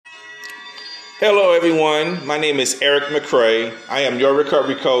Hello, everyone. My name is Eric McCray. I am your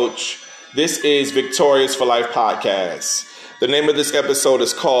recovery coach. This is Victorious for Life podcast. The name of this episode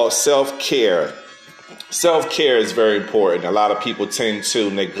is called Self-Care. Self-care is very important. A lot of people tend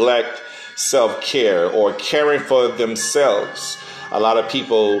to neglect self-care or caring for themselves. A lot of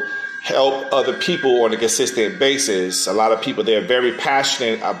people help other people on a consistent basis. A lot of people, they're very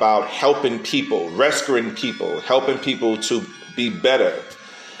passionate about helping people, rescuing people, helping people to be better.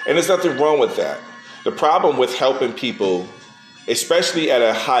 And there's nothing wrong with that. The problem with helping people, especially at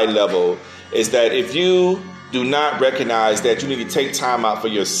a high level, is that if you do not recognize that you need to take time out for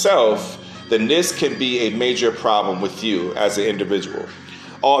yourself, then this can be a major problem with you as an individual.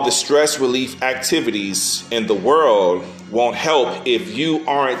 All the stress relief activities in the world won't help if you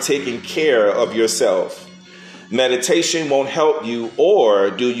aren't taking care of yourself. Meditation won't help you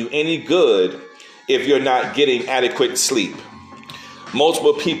or do you any good if you're not getting adequate sleep.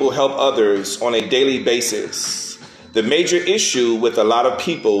 Multiple people help others on a daily basis. The major issue with a lot of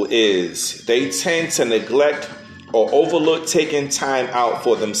people is they tend to neglect or overlook taking time out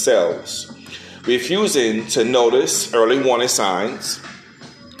for themselves, refusing to notice early warning signs,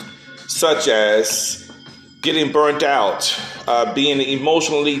 such as getting burnt out, being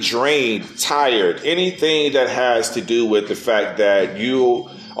emotionally drained, tired, anything that has to do with the fact that you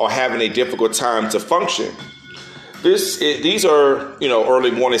are having a difficult time to function. These are,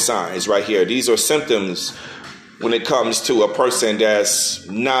 early warning signs right here. These are symptoms when it comes to a person that's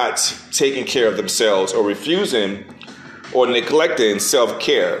not taking care of themselves or refusing or neglecting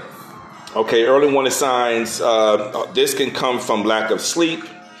self-care. Okay, early warning signs, this can come from lack of sleep,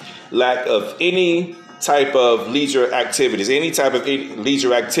 lack of any type of leisure activities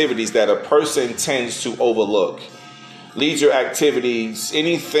that a person tends to overlook. Leisure activities,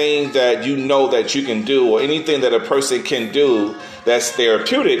 anything that you know that you can do or anything that a person can do that's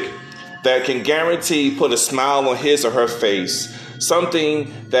therapeutic, that can guarantee put a smile on his or her face,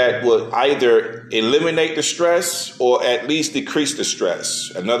 something that will either eliminate the stress or at least decrease the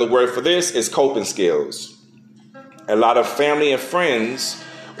stress. Another word for this is coping skills. A lot of family and friends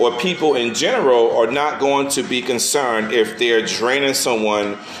or people in general are not going to be concerned if they're draining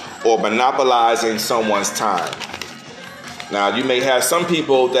someone or monopolizing someone's time. Now, you may have some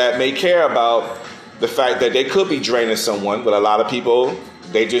people that may care about the fact that they could be draining someone, but a lot of people,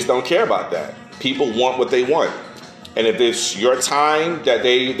 they just don't care about that. People want what they want. And if it's your time that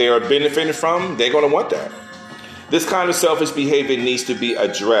they are benefiting from, they're going to want that. This kind of selfish behavior needs to be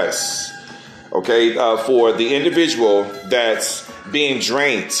addressed. Okay, for the individual that's being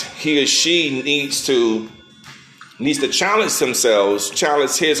drained, he or she needs to challenge themselves,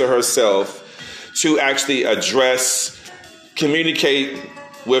 challenge his or herself to actually communicate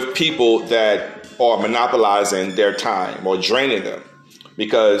with people that are monopolizing their time or draining them,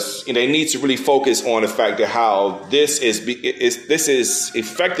 because they need to really focus on the fact that how this is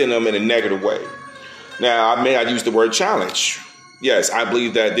affecting them in a negative way. Now, I use the word challenge. Yes, I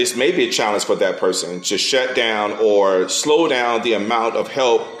believe that this may be a challenge for that person to shut down or slow down the amount of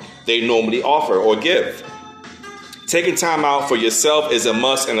help they normally offer or give. Taking time out for yourself is a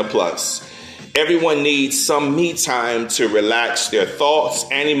must and a plus. Everyone needs some me time to relax their thoughts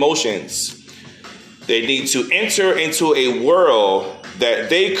and emotions. They need to enter into a world that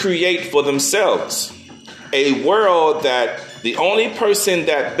they create for themselves. A world that the only person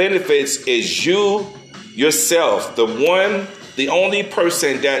that benefits is you, yourself, the only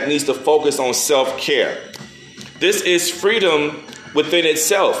person that needs to focus on self-care. This is freedom within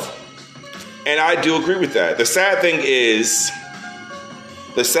itself. And I do agree with that. The sad thing is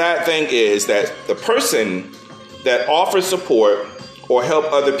that the person that offers support or help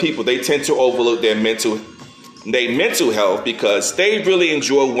other people, they tend to overlook their mental health because they really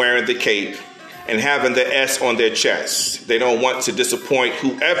enjoy wearing the cape and having the S on their chest. They don't want to disappoint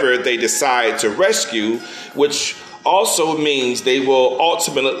whoever they decide to rescue, which also means they will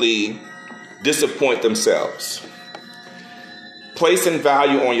ultimately disappoint themselves. Placing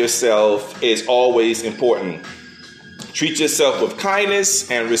value on yourself is always important. Treat yourself with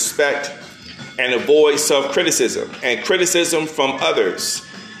kindness and respect and avoid self-criticism and criticism from others.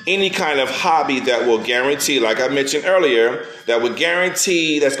 Any kind of hobby that will guarantee, like I mentioned earlier,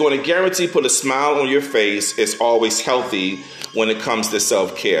 that's going to guarantee put a smile on your face is always healthy when it comes to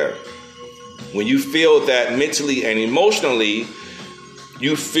self-care. When you feel that mentally and emotionally,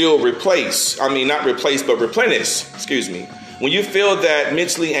 you feel replenished. When you feel that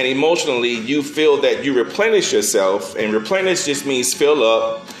mentally and emotionally, you feel that you replenish yourself, and replenish just means fill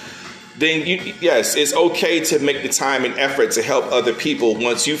up, then yes, it's okay to make the time and effort to help other people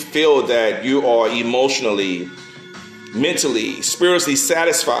once you feel that you are emotionally mentally, spiritually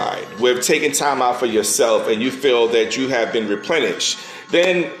satisfied with taking time out for yourself and you feel that you have been replenished,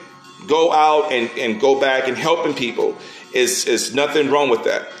 then go out and go back and helping people. Is nothing wrong with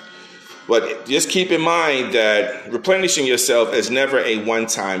that. But just keep in mind that replenishing yourself is never a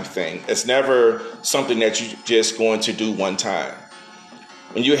one-time thing. It's never something that you're just going to do one time.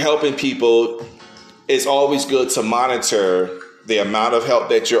 When you're helping people, it's always good to monitor the amount of help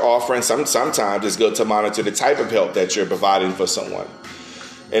that you're offering. Sometimes it's good to monitor the type of help that you're providing for someone.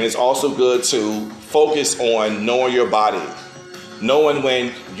 And it's also good to focus on knowing your body, knowing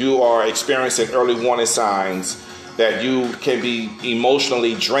when you are experiencing early warning signs that you can be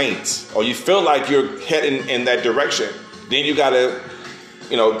emotionally drained or you feel like you're heading in that direction. Then you got to,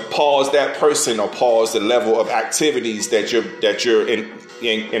 pause that person or pause the level of activities that you're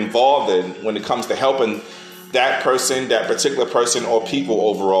involved in when it comes to helping that person, that particular person, or people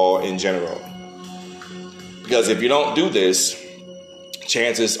overall in general. Because if you don't do this,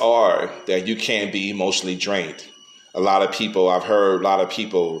 chances are that you can be emotionally drained. I've heard a lot of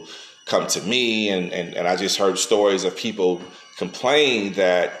people come to me and I just heard stories of people complain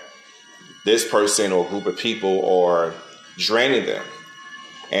that this person or group of people are draining them.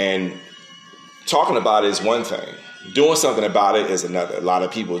 And talking about it is one thing. Doing something about it is another. A lot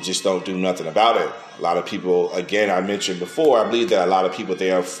of people just don't do nothing about it. A lot of people, again, I mentioned before, I believe that a lot of people,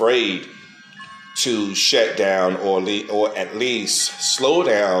 they are afraid to shut down or at least slow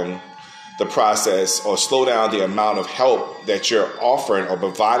down the process or slow down the amount of help that you're offering or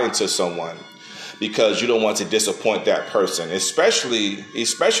providing to someone because you don't want to disappoint that person, especially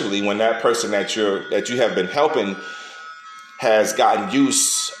when that person that you have been helping has gotten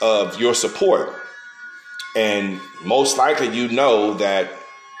use of your support. And most likely that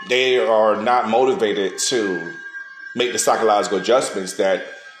they are not motivated to make the psychological adjustments that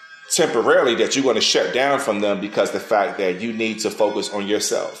temporarily that you're going to shut down from them because the fact that you need to focus on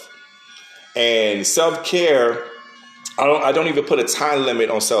yourself. And self-care, I don't even put a time limit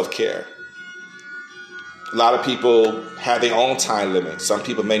on self-care. A lot of people have their own time limit. Some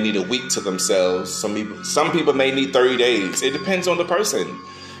people may need a week to themselves. Some people may need 30 days. It depends on the person.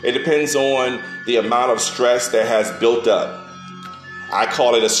 It depends on the amount of stress that has built up. I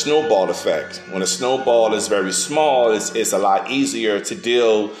call it a snowball effect. When a snowball is very small, it's a lot easier to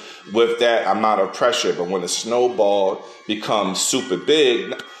deal with that amount of pressure. But when a snowball becomes super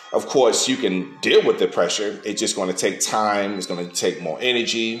big, of course, you can deal with the pressure. It's just going to take time. It's going to take more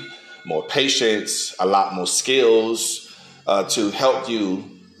energy, more patience, a lot more skills to help you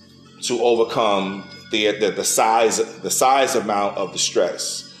to overcome the size amount of the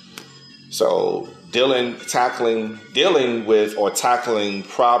stress. So dealing with or tackling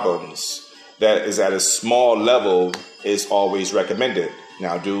problems that is at a small level is always recommended.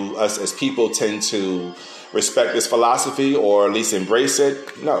 Now, do us as people tend to respect this philosophy or at least embrace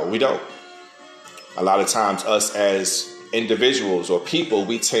it? No, we don't. A lot of times us as individuals or people,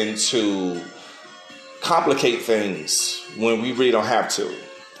 we tend to complicate things when we really don't have to.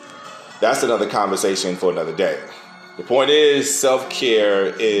 That's another conversation for another day. The point is, self-care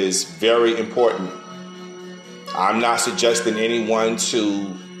is very important. I'm not suggesting anyone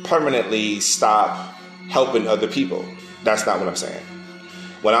to permanently stop helping other people. That's not what I'm saying.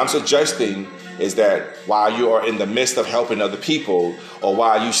 What I'm suggesting is that while you are in the midst of helping other people, or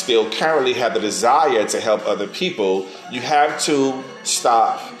while you still currently have the desire to help other people, you have to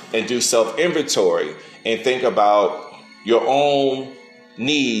stop and do self-inventory and think about your own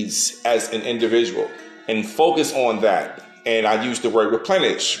needs as an individual and focus on that. And I use the word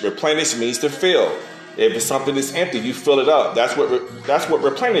replenish. Replenish means to fill. If it's something that's empty, you fill it up. That's what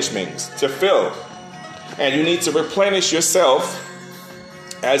replenish means, to fill. And you need to replenish yourself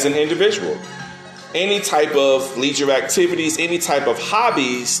as an individual. Any type of leisure activities, any type of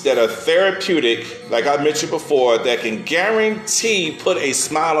hobbies that are therapeutic, like I mentioned before, that can guarantee put a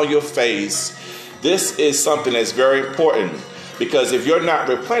smile on your face. This is something that's very important, because if you're not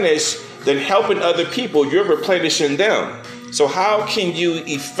replenished, then helping other people, you're replenishing them. So how can you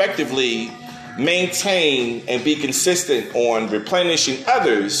effectively maintain and be consistent on replenishing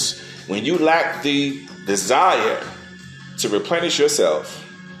others when you lack the desire to replenish yourself?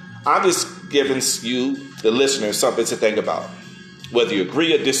 I'm just giving you, the listener, something to think about. Whether you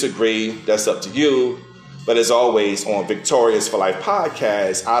agree or disagree, that's up to you. But as always, on Victorious for Life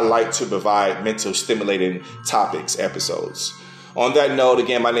podcast, I like to provide mental stimulating topics, episodes. On that note,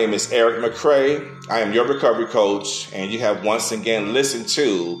 again, my name is Eric McCray. I am your recovery coach, and you have once again listened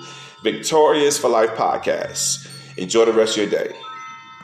to Victorious for Life podcast. Enjoy the rest of your day.